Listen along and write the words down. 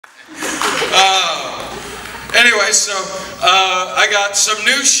Anyway, so I got some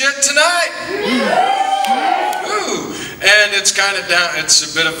new shit tonight. Ooh. And it's kind of down. It's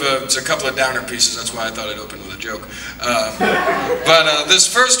a couple of downer pieces. That's why I thought I'd open with a joke. But this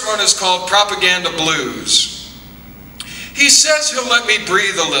first one is called Propaganda Blues. He says he'll let me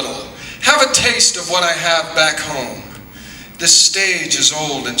breathe a little, have a taste of what I have back home. This stage is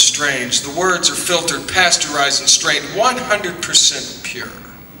old and strange. The words are filtered, pasteurized, and strained, 100% pure.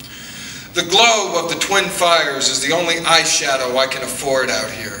 The glow of the twin fires is the only eyeshadow I can afford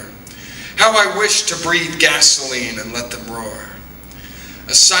out here. How I wish to breathe gasoline and let them roar.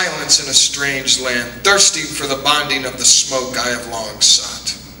 A silence in a strange land, thirsting for the bonding of the smoke I have long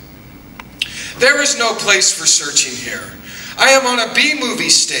sought. There is no place for searching here. I am on a B-movie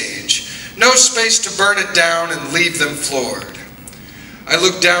stage, no space to burn it down and leave them floored. I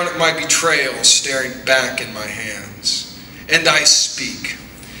look down at my betrayal, staring back in my hands, and I speak.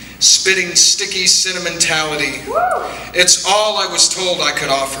 Spitting sticky sentimentality. It's all I was told I could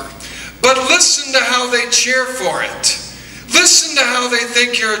offer. But listen to how they cheer for it. Listen to how they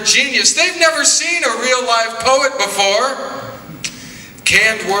think you're a genius. They've never seen a real live poet before.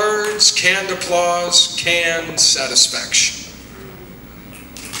 Canned words, canned applause, canned satisfaction.